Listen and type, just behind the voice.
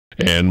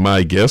and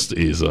my guest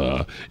is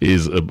a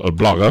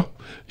blogger.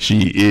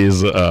 She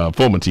is a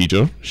former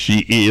teacher.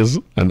 She is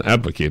an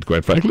advocate,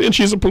 quite frankly, and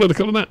she's a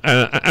political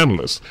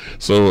analyst.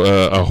 So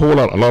a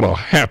lot of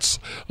hats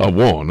are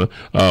worn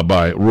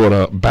by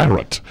Rhoda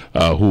Bharath,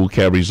 who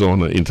carries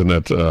on an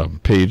internet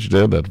page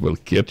there that will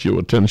get your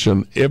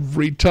attention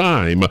every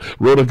time.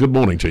 Rhoda, good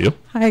morning to you.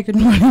 Hi, good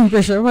morning,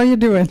 Bishop. How are you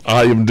doing?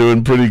 I am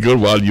doing pretty good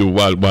while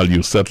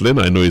you settle in.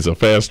 I know it's a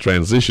fast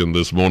transition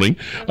this morning.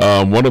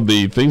 One of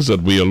the things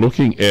that we are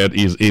looking at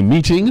is a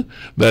meeting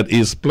that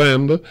is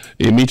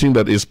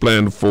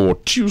planned for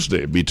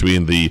Tuesday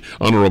between the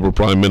Honorable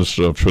Prime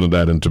Minister of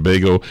Trinidad and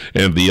Tobago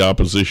and the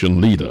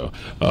opposition leader.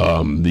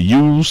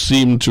 You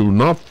seem to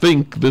not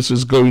think this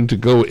is going to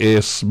go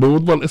as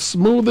smooth. Well, as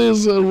smooth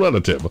is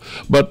relative,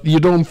 but you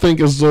don't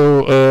think as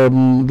though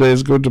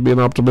there's going to be an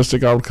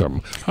optimistic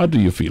outcome. How do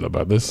you feel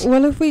about this?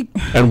 Well,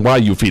 and why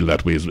you feel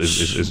that way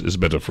is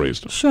better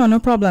phrased. Sure, no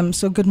problem.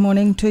 So good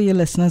morning to your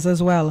listeners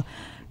as well.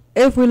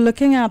 If we're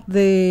looking at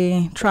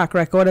the track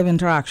record of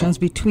interactions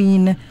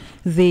between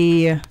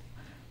the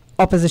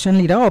opposition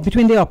leader or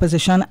between the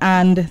opposition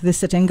and the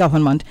sitting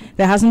government,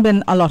 there hasn't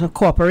been a lot of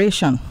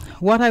cooperation.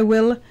 What I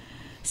will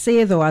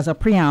say, though, as a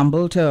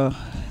preamble to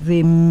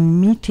the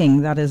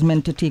meeting that is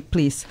meant to take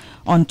place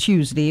on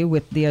Tuesday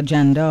with the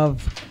agenda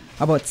of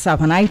about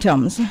 7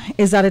 items,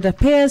 is that it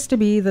appears to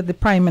be that the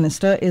Prime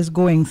Minister is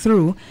going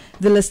through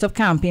the list of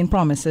campaign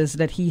promises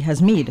that he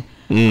has made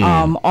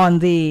on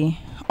the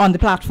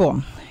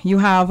platform. You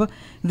have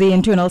the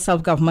internal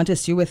self-government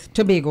issue with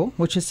Tobago,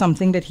 which is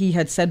something that he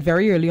had said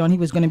very early on he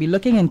was going to be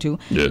looking into.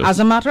 Yes. As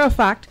a matter of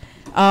fact,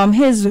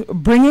 his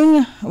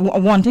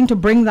wanting to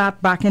bring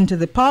that back into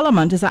the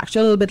Parliament is actually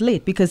a little bit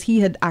late, because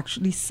he had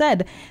actually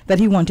said that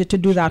he wanted to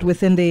do that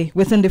within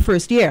the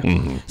first year.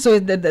 So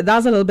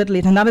that's a little bit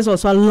late, and that is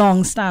also a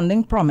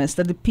long-standing promise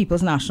that the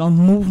People's National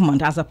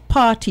Movement as a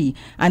party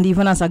and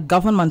even as a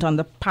government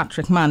under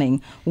Patrick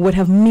Manning would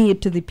have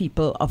made to the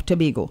people of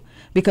Tobago.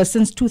 Because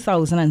since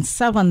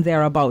 2007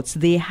 thereabouts,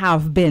 they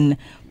have been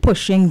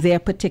pushing their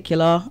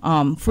particular,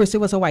 first it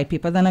was a white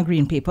paper, then a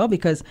green paper,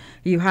 because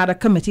you had a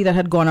committee that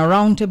had gone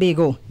around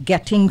Tobago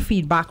getting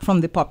feedback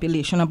from the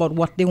population about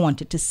what they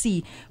wanted to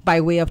see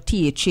by way of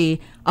THA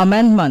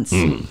amendments.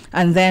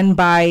 And then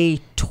by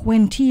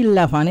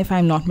 2011, if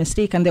I'm not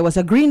mistaken, there was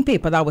a green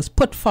paper that was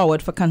put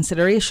forward for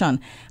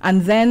consideration.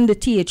 And then the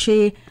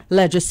THA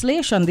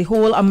legislation, the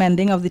whole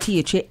amending of the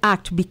THA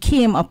Act,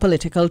 became a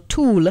political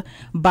tool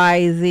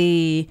by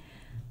the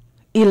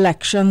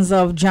elections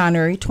of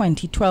January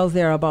 2012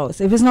 thereabouts.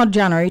 If it's not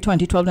January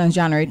 2012, then it's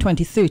January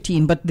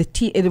 2013. But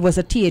it was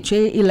a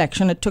THA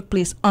election that took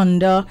place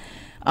under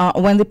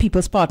when the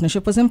People's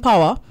Partnership was in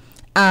power,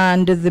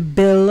 and the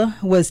bill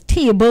was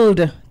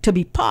tabled to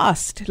be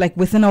passed like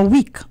within a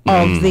week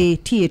of the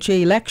THA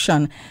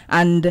election.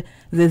 And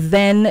the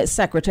then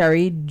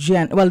Secretary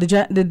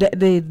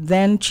the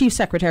then Chief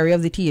Secretary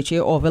of the THA,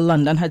 Orville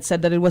London, had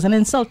said that it was an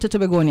insult to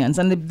Tobagonians,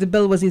 and the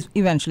bill was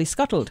eventually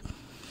scuttled.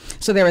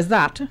 So there is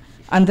that.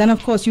 And then,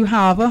 of course, you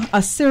have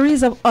a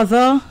series of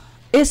other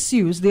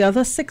issues. The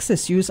other 6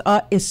 issues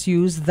are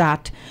issues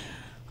that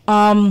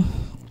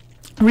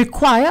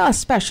require a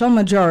special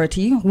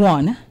majority,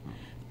 1.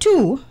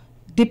 2,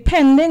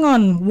 depending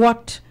on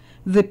what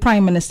the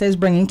Prime Minister is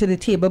bringing to the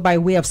table by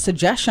way of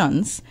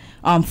suggestions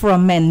for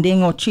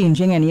amending or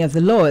changing any of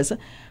the laws,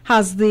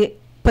 has the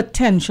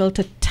potential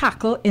to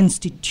tackle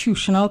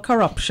institutional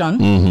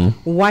corruption,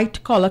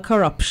 white-collar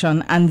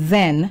corruption, and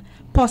then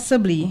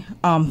possibly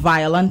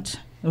violent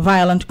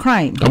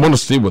crime. I want to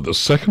stay with the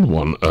second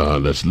one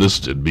that's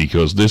listed,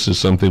 because this is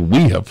something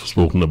we have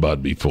spoken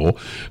about before,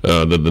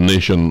 that the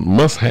nation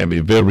must have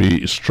a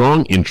very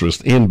strong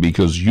interest in,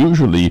 because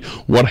usually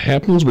what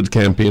happens with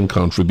campaign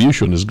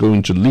contribution is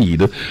going to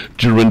lead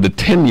during the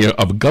tenure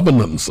of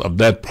governance of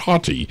that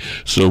party.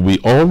 So we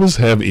always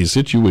have a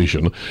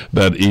situation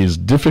that is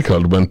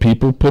difficult when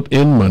people put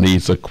in money.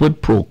 It's a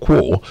quid pro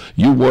quo.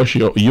 You wash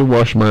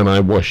mine, I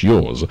wash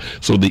yours.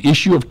 So the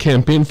issue of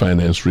campaign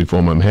finance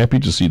reform, I'm happy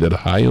to see that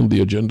high on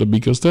the agenda,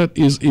 because that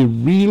is a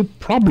real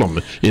problem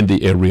in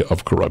the area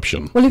of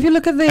corruption. Well, if you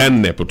look at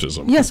and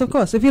nepotism. Yes, of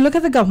course. If you look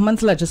at the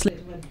government's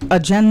legislative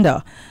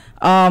agenda,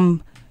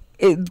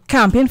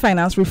 campaign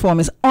finance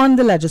reform is on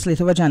the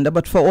legislative agenda,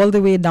 but for all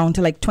the way down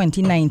to like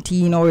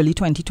 2019 or early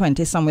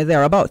 2020, somewhere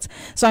thereabouts.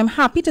 So I'm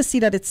happy to see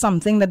that it's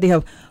something that they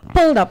have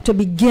pulled up to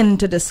begin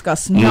to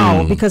discuss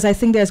now, because I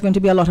think there's going to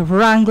be a lot of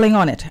wrangling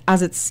on it.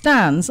 As it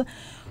stands,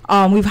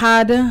 we've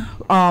had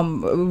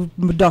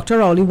Dr.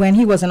 Rowley, when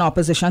he was in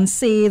opposition,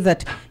 say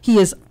that he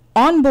is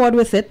on board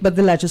with it, but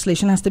the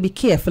legislation has to be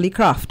carefully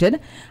crafted.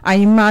 I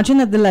imagine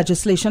that the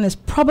legislation is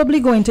probably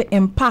going to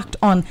impact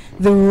on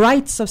the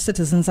rights of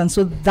citizens, and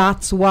so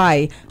that's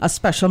why a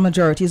special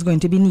majority is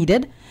going to be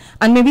needed.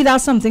 And maybe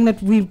that's something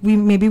that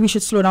we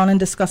should slow down and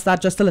discuss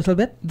that just a little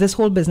bit, this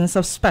whole business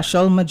of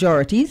special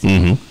majorities.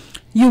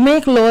 You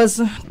make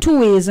laws 2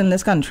 ways in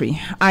this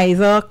country,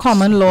 either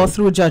common law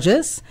through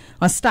judges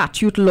or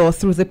statute law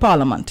through the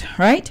Parliament,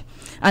 right?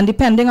 And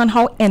depending on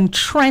how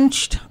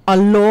entrenched a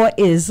law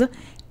is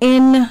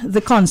in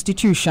the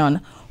Constitution,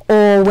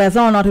 or whether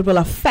or not it will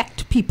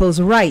affect people's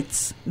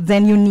rights,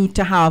 then you need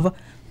to have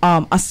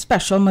a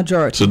special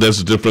majority. So there's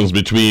a difference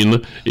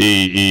between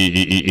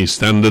a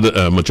standard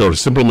majority,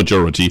 simple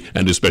majority,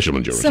 and a special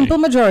majority. Simple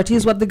majority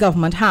is what the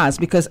government has,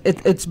 because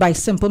it's by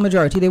simple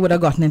majority they would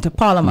have gotten into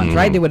parliament,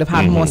 right? They would have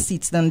had more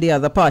seats than the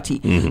other party.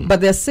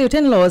 But there are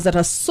certain laws that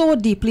are so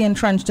deeply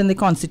entrenched in the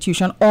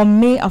constitution or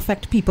may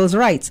affect people's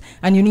rights,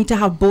 and you need to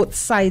have both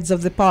sides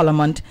of the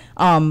parliament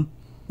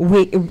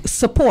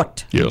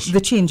support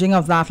the changing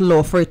of that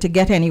law for it to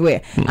get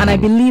anywhere. And I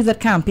believe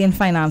that campaign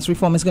finance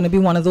reform is going to be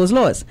one of those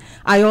laws.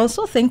 I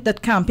also think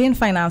that campaign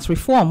finance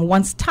reform,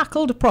 once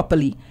tackled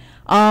properly,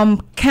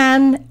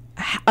 can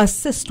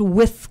assist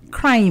with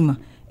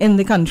crime in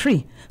the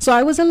country. So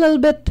I was a little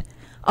bit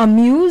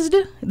amused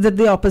that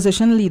the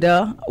opposition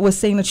leader was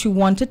saying that she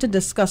wanted to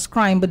discuss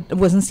crime but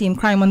wasn't seeing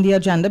crime on the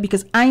agenda,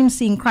 because I'm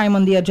seeing crime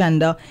on the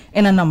agenda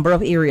in a number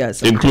of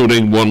areas,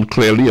 including one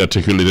clearly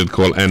articulated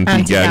called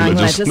anti-gang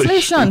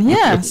legislation.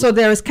 Yeah, so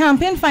there is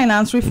campaign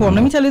finance reform.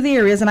 Let me tell you the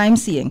areas that I'm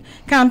seeing.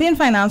 Campaign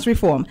finance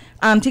reform,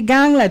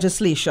 anti-gang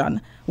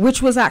legislation,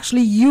 which was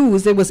actually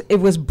used, it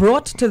was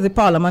brought to the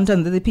parliament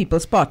under the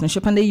People's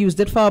Partnership, and they used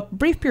it for a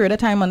brief period of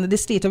time under the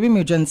state of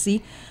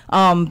emergency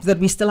that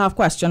we still have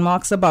question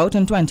marks about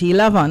in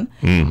 2011,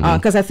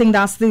 because I think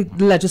that's the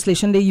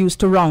legislation they used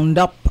to round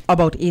up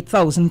about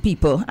 8,000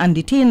 people and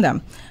detain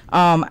them.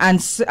 And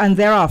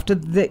thereafter,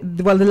 the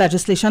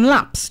legislation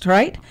lapsed,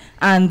 right?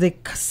 And the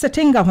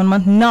sitting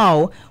government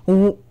now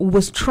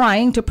was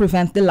trying to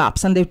prevent the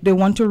lapse, and they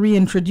want to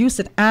reintroduce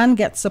it and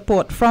get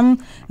support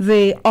from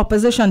the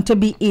opposition to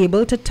be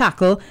able to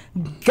tackle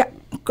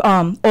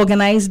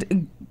organized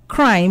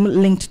crime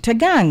linked to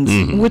gangs,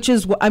 which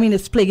is,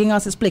 it's plaguing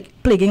us, it's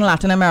plaguing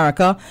Latin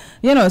America,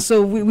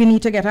 so we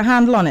need to get a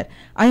handle on it.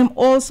 I am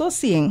also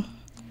seeing,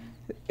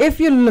 if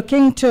you're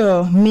looking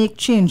to make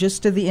changes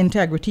to the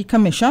Integrity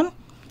Commission,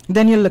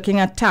 then you're looking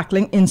at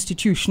tackling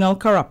institutional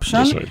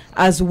corruption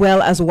as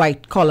well as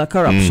white-collar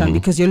corruption,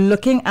 because you're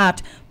looking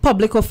at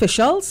public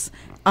officials,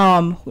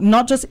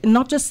 not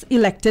just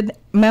elected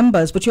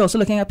members, but you're also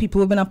looking at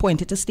people who've been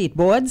appointed to state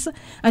boards,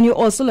 and you're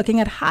also looking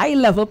at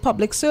high-level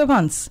public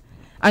servants.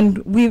 And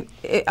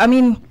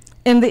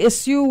in the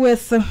issue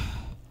with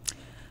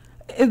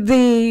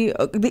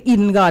the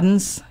Eden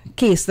Gardens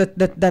case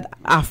that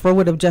Afra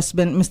would have just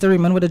been, Mr.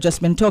 Raymond would have just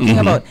been talking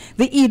about,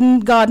 the Eden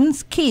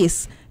Gardens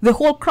case, the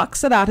whole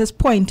crux of that is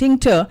pointing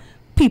to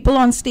people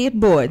on state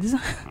boards,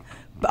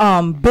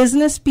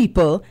 business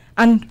people,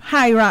 and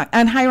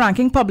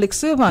high-ranking public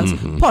servants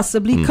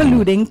possibly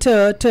colluding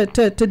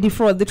to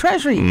defraud the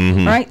Treasury,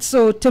 right?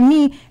 So to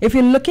me, if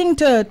you're looking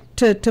to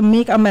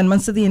make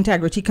amendments to the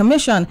Integrity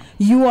Commission,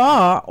 you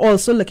are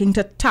also looking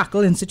to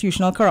tackle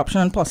institutional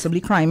corruption and possibly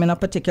crime in a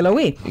particular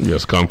way.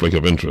 Yes, conflict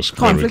of interest.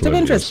 Conflict of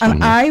interest. Yes.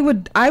 And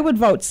I would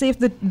vouchsafe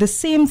that the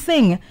same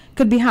thing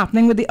could be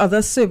happening with the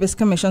other service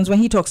commissions when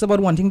he talks about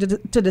wanting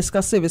to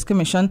discuss service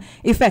commission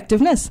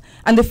effectiveness.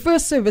 And the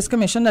first service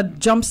commission that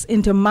jumps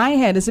into my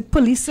head is the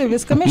Police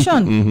Service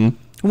Commission.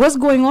 What's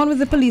going on with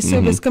the Police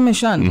Service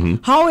Commission?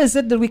 How is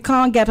it that we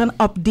can't get an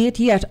update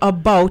yet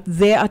about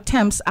their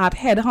attempts at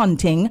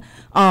headhunting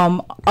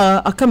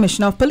a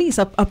commissioner of police,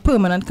 a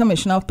permanent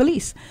commissioner of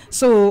police?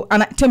 So,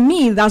 and to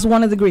me, that's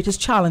one of the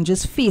greatest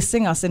challenges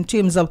facing us in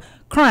terms of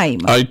crime.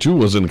 I too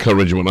was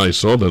encouraged when I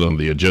saw that on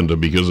the agenda,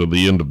 because at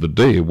the end of the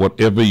day,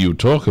 whatever you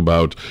talk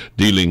about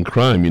dealing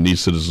crime, you need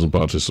citizen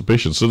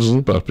participation.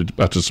 Citizen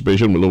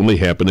participation will only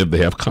happen if they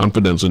have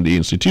confidence in the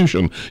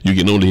institution. You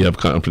can only have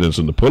confidence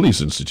in the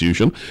police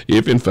institution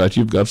if, in fact,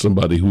 you've got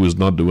somebody who is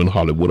not doing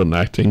Hollywood and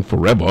acting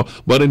forever,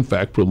 but in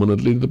fact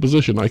permanently in the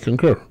position. I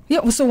concur.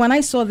 Yeah, so when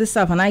I saw the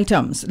 7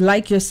 items,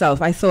 like yourself,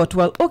 I thought,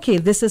 well, okay,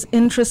 this is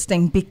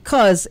interesting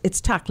because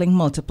it's tackling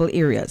multiple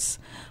areas.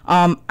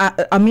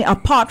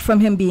 Apart from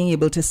him being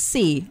able to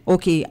say,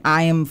 okay,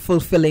 I am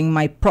fulfilling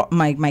my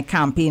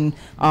campaign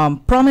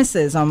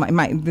promises,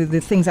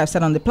 the things I've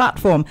said on the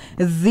platform,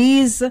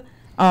 these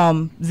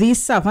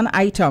 7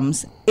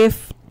 items,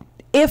 if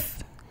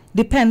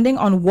depending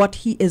on what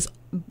he is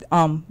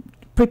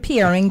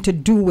preparing to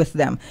do with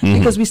them,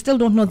 because we still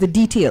don't know the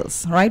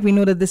details, right? We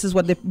know that this is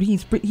what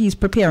he's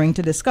preparing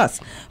to discuss,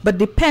 but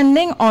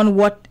depending on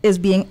what is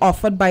being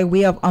offered by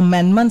way of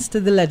amendments to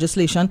the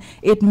legislation,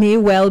 it may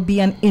well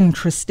be an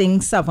interesting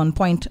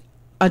 7-point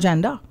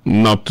agenda.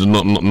 Not to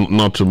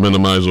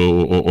minimize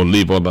or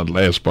leave out that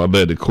last part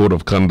there, the code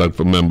of conduct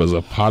for members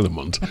of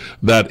parliament.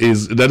 That's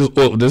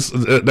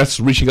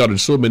reaching out in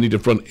so many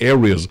different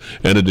areas,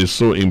 and it is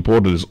so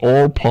important. It's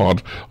all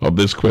part of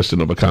this question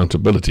of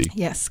accountability.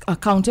 Yes,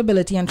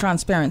 accountability and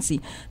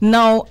transparency.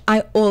 Now,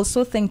 I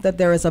also think that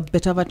there is a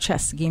bit of a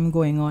chess game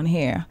going on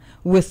here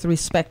with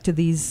respect to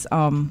these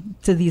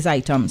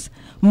items.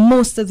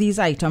 Most of these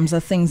items are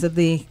things that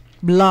the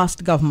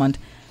last government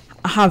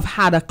have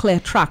had a clear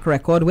track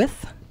record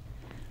with,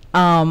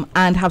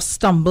 and have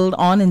stumbled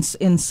on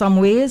in some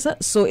ways.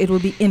 So it will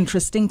be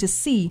interesting to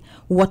see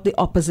what the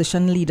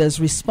opposition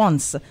leader's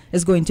response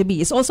is going to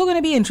be. It's also going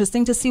to be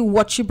interesting to see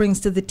what she brings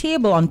to the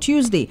table on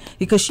Tuesday,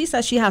 because she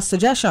says she has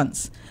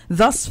suggestions.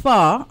 Thus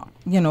far,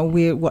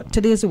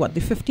 today is the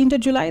 15th of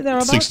July,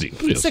 thereabout?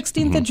 16th, yes.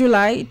 16th of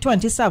July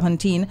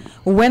 2017.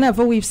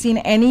 Whenever we've seen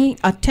any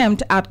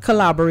attempt at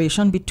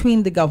collaboration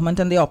between the government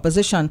and the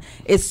opposition,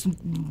 it's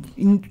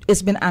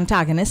been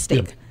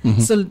antagonistic.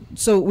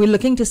 So we're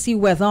looking to see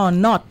whether or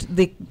not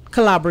the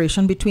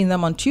collaboration between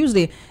them on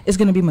Tuesday is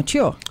going to be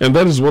mature. And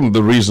that is one of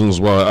the reasons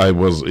why I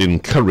was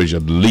encouraged,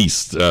 at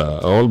least,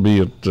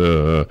 albeit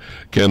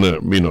kind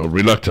of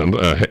reluctant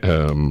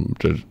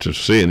to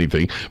say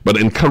anything, but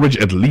encouraged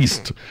at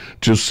least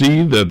to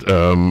see that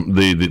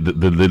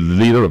the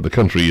leader of the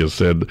country has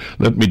said,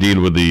 let me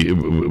deal with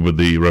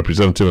the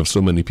representative of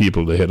so many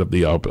people, the head of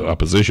the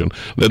opposition.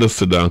 Let us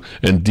sit down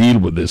and deal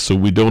with this, so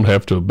we don't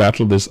have to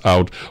battle this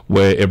out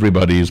where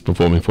everybody is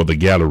performing for the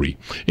gallery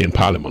in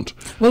Parliament.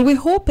 Well,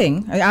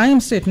 I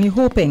am certainly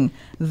hoping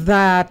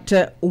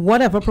that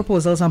whatever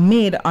proposals are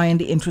made are in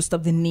the interest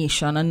of the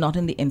nation and not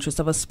in the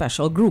interest of a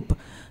special group.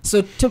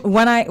 So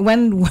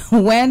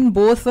when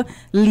both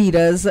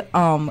leaders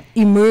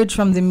emerge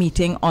from the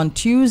meeting on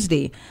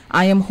Tuesday,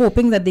 I am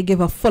hoping that they give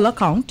a full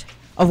account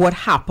of what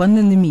happened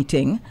in the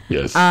meeting,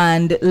 yes,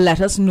 and let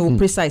us know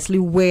precisely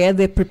where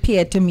they're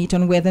prepared to meet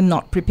and where they're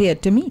not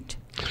prepared to meet.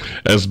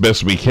 As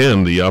best we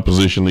can, the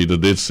opposition leader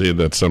did say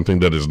that something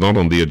that is not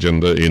on the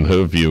agenda, in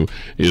her view,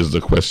 is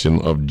the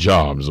question of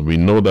jobs. We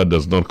know that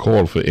does not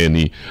call for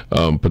any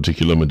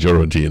particular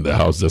majority in the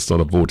House. That's not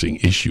a voting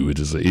issue. It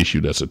is an issue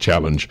that's a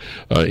challenge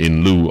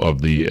in lieu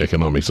of the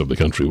economics of the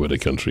country, where the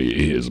country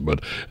is.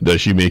 But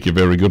does she make a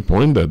very good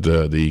point that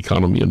the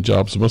economy and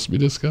jobs must be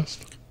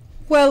discussed?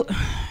 Well,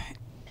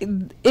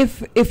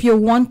 if you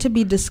want to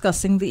be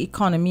discussing the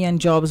economy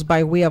and jobs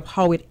by way of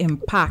how it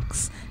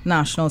impacts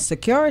national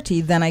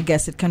security, then I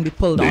guess it can be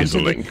pulled on. There's a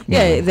link.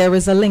 There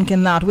is a link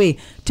in that way.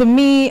 To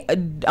me,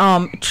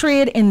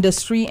 trade,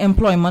 industry,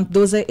 employment,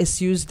 those are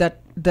issues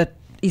that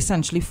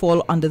essentially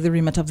fall under the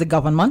remit of the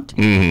government.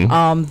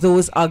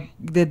 Those are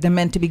they're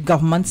meant to be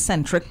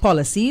government-centric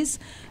policies.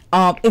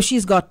 If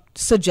she's got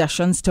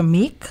suggestions to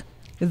make,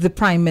 the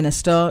Prime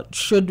Minister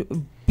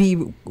should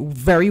be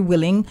very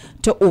willing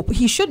to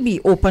he should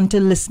be open to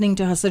listening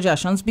to her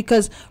suggestions,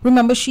 because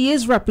remember, she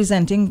is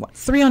representing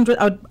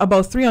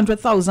about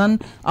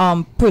 300,000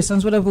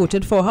 persons would have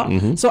voted for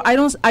her. So I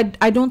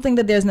don't think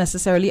that there's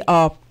necessarily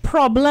a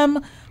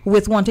problem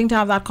with wanting to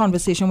have that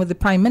conversation with the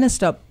Prime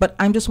Minister, but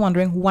I'm just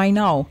wondering why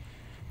now.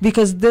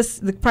 Because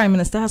the Prime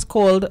Minister has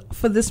called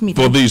for this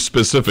meeting. For these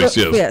specifics,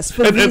 yes. Yes,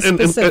 for these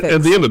specifics. And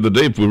at the end of the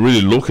day, if we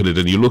really look at it,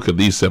 and you look at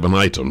these 7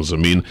 items, I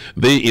mean,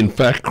 they in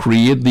fact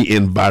create the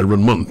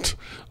environment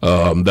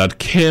that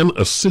can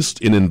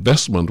assist in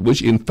investment,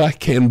 which in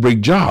fact can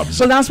bring jobs.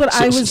 So that's what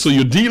I was... So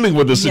you're dealing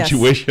with the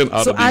situation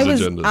out of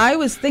these agendas. I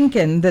was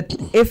thinking that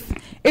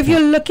if you're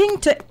looking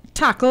to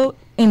tackle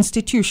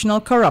institutional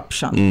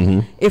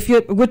corruption,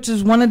 which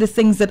is one of the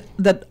things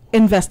that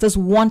investors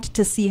want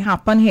to see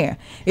happen here.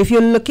 If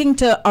you're looking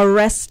to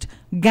arrest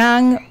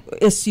gang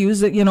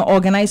issues,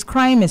 organized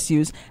crime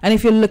issues, and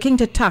if you're looking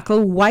to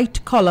tackle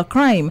white collar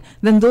crime,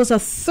 then those are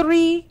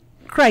 3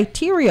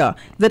 criteria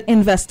that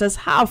investors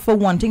have for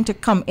wanting to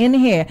come in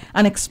here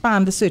and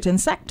expand to certain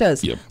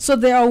sectors. Yep. So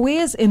there are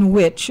ways in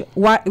which,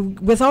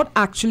 without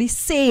actually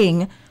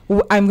saying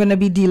I'm going to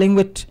be dealing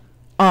with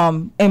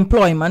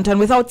employment, and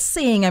without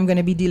saying I'm going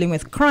to be dealing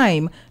with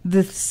crime,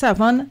 the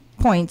 7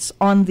 points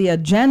on the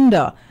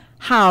agenda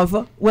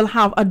will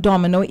have a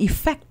domino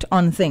effect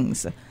on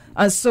things.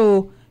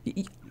 So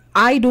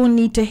I don't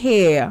need to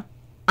hear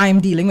I'm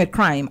dealing with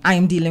crime, I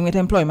am dealing with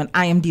employment,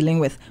 I am dealing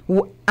with...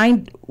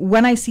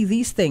 When I see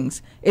these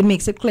things, it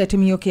makes it clear to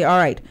me, okay, all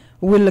right,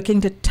 we're looking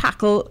to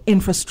tackle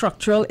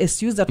infrastructural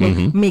issues that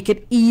will make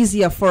it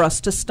easier for us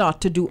to start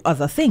to do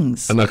other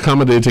things. An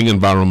accommodating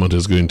environment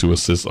is going to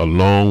assist a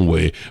long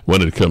way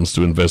when it comes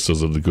to investors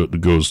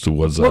that goes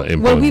towards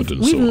employment and so on.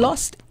 We've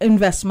lost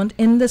investment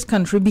in this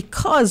country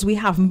because we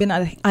haven't been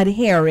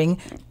adhering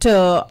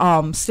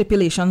to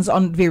stipulations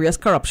on various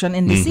corruption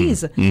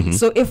indices.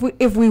 So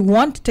if we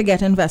want to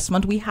get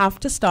investment, we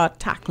have to start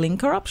tackling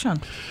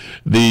corruption.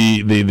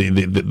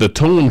 The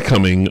tone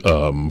coming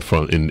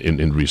from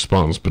in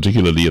response, particularly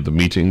at the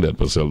meeting that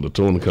was held, the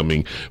tone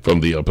coming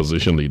from the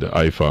opposition leader,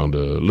 I found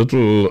a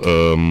little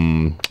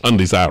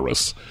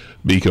undesirous,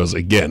 because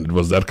again, it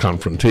was that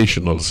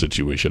confrontational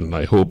situation, and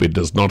I hope it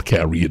does not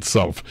carry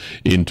itself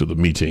into the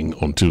meeting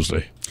on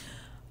Tuesday.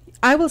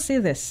 I will say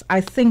this: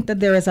 I think that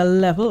there is a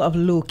level of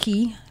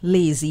low-key,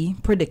 lazy,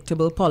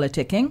 predictable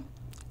politicking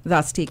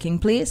that's taking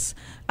place,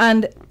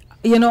 and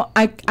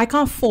I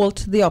can't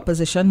fault the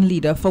opposition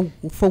leader for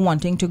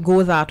wanting to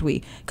go that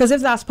way. Because if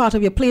that's part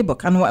of your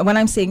playbook, and when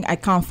I'm saying I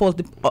can't fault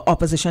the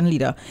opposition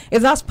leader,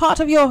 if that's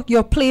part of your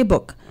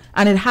playbook,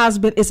 and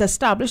it's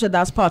established that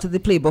that's part of the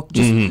playbook,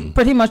 just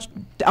pretty much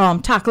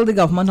tackle the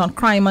government on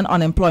crime and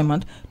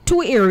unemployment,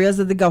 2 areas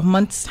that the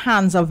government's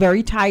hands are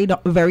very tied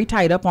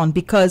up on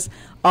because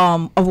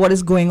of what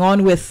is going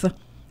on with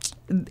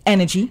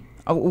energy.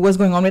 What's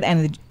going on with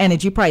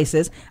energy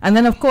prices, and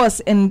then of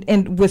course in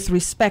with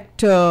respect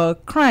to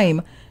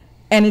crime,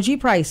 energy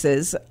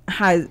prices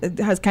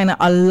has kind of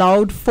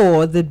allowed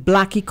for the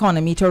black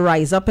economy to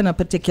rise up in a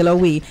particular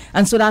way,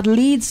 and so that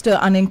leads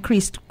to an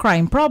increased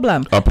crime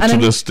problem.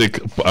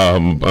 Opportunistic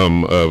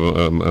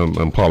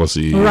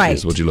policy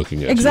is what you're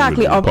looking at.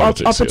 Exactly,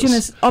 politics,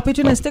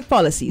 opportunistic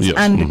policies. Yes.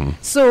 And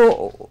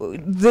so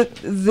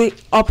the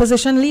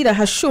opposition leader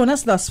has shown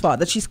us thus far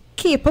that she's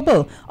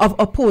capable of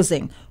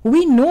opposing.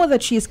 We know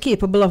that she is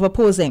capable of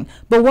opposing,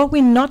 but what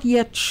we're not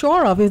yet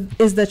sure of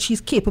is that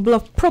she's capable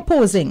of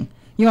proposing.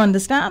 You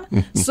understand?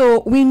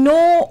 So we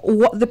know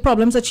what the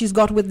problems that she's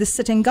got with the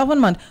sitting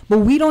government, but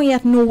we don't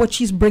yet know what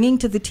she's bringing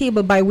to the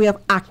table by way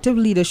of active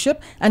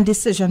leadership and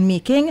decision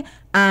making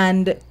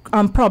and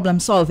problem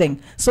solving.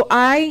 So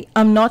I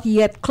am not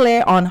yet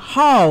clear on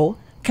how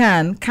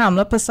can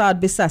Kamla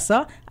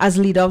Persad-Bissessar, as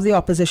leader of the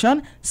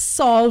opposition,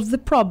 solve the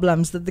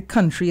problems that the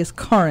country is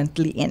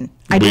currently in.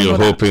 We are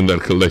hoping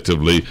that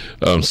collectively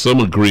some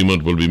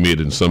agreement will be made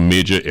in some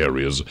major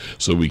areas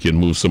so we can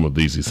move some of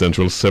these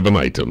essential 7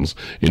 items: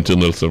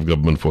 internal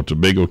self-government for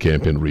Tobago,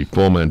 campaign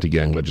reform,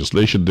 anti-gang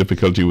legislation,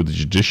 difficulty with the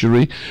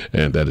judiciary,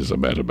 and that is a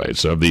matter by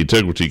itself. The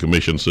Integrity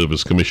Commission,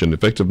 Service Commission,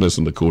 effectiveness,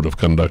 and the Code of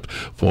Conduct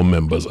for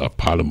members of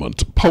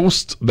Parliament.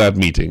 Post that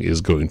meeting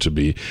is going to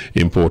be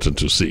important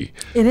to see.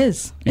 It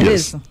is. It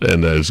is.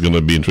 And it's going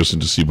to be interesting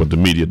to see what the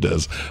media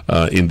does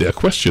in their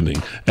questioning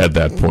at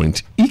that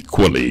point.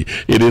 Equally,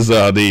 it is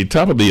the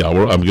top of the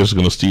hour. I'm just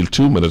going to steal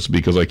 2 minutes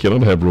because I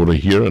cannot have Rhoda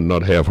here and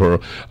not have her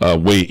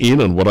weigh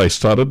in on what I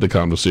started the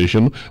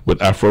conversation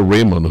with Afra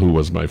Raymond, who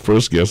was my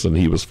first guest, and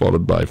he was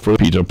followed by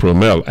Peter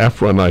Promel.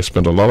 Afra and I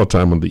spent a lot of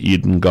time on the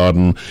Eden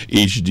Garden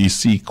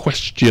HDC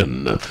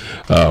question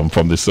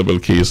from the civil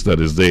case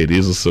that is there. It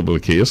is a civil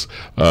case.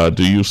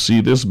 Do you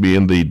see this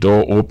being the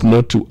door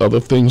opener to other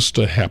things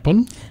to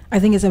happen? I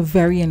think it's a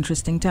very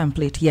interesting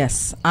template,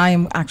 yes.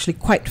 I'm actually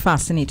quite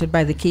fascinated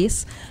by the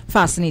case,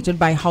 fascinated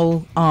by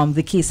how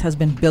the case has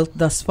been built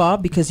thus far,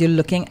 because you're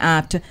looking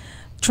at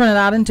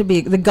Trinidad and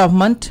Tobago, the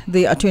government,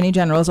 the Attorney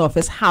General's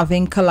office,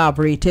 having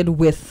collaborated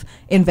with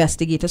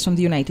investigators from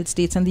the United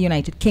States and the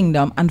United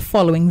Kingdom and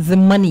following the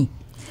money.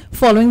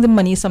 Following the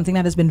money is something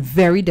that has been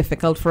very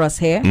difficult for us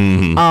here.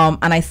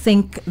 And I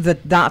think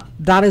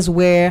that is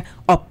where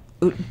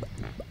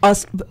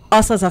us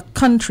as a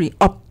country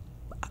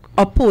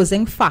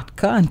opposing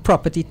FATCA and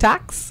property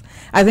tax.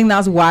 I think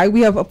that's why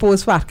we have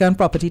opposed FATCA and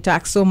property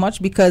tax so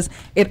much, because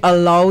it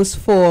allows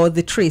for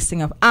the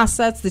tracing of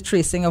assets, the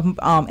tracing of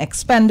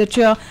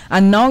expenditure,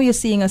 and now you're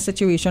seeing a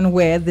situation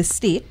where the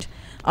state,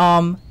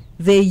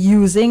 they're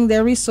using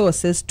their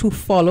resources to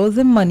follow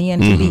the money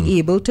and to be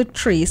able to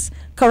trace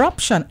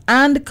corruption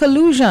and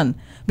collusion.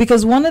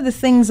 Because one of the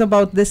things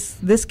about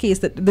this case,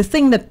 that the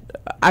thing that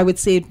I would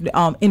say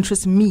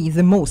interests me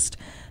the most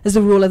is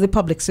the role of the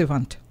public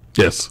servant.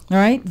 Yes. All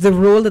right. The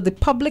role that the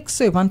public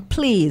servant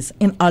plays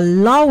in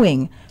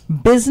allowing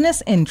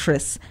business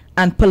interests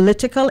and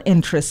political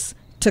interests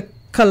to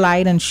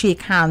collide and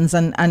shake hands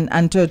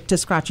and to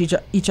scratch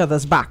each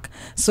other's back.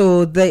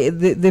 So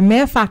the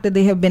mere fact that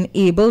they have been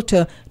able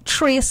to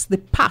trace the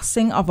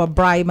passing of a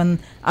bribe and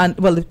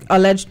the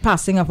alleged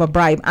passing of a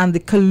bribe and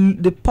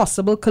the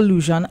possible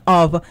collusion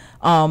of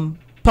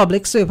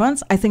public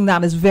servants, I think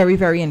that is very,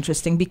 very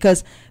interesting,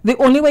 because the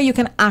only way you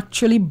can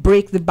actually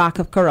break the back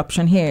of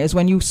corruption here is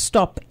when you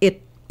stop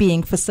it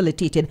being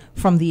facilitated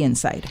from the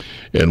inside.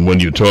 And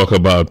when you talk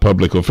about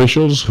public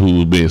officials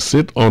who may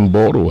sit on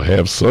board or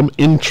have some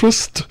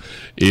interest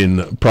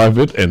in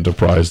private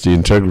enterprise, the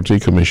Integrity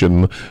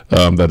Commission,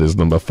 that is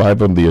number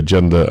 5 on the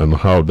agenda, and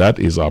how that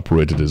is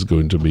operated is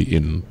going to be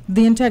in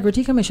the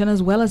Integrity Commission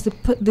as well as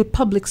the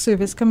Public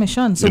Service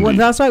Commission. So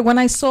that's why when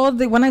I saw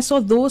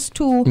those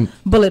two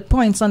bullet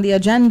points on the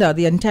agenda,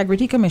 the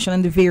Integrity Commission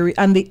and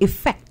the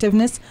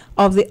effectiveness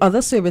of the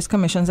other service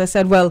commissions, I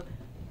said, well,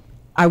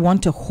 I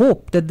want to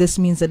hope that this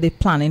means that they're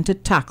planning to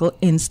tackle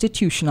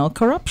institutional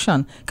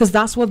corruption, because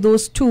that's what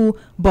those two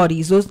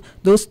bodies,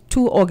 those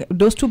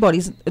two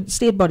bodies,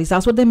 state bodies,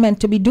 that's what they're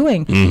meant to be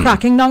doing,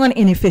 cracking down on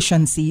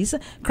inefficiencies,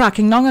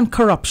 cracking down on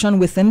corruption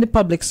within the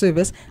public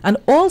service, and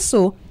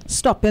also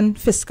stopping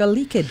fiscal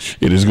leakage.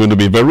 It is going to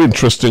be a very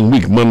interesting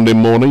week. Monday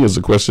morning is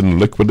a question of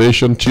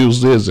liquidation.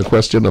 Tuesday is a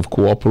question of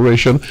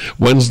cooperation.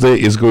 Wednesday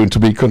is going to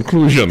be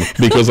conclusion,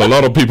 because a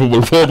lot of people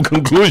will form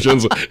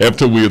conclusions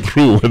after we're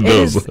through with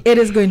those. It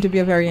is going to be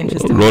a very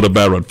interesting Rhoda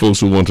Bharath, folks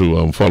who want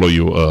to follow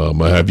you,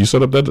 have you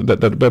set up that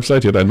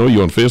website yet? I know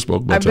you're on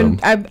Facebook. But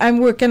I'm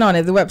working on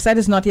it. The website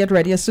is not yet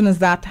ready. As soon as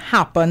that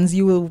happens,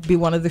 you will be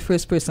one of the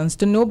first persons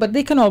to know, but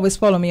they can always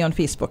follow me on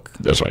Facebook.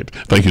 That's right.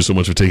 Thank you so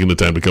much for taking the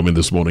time to come in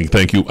this morning.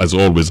 Thank you, as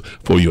always,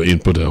 for your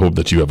input. I hope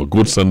that you have a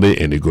good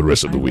Sunday and a good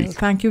rest of the week.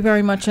 Thank you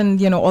very much,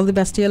 and all the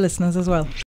best to your listeners as well.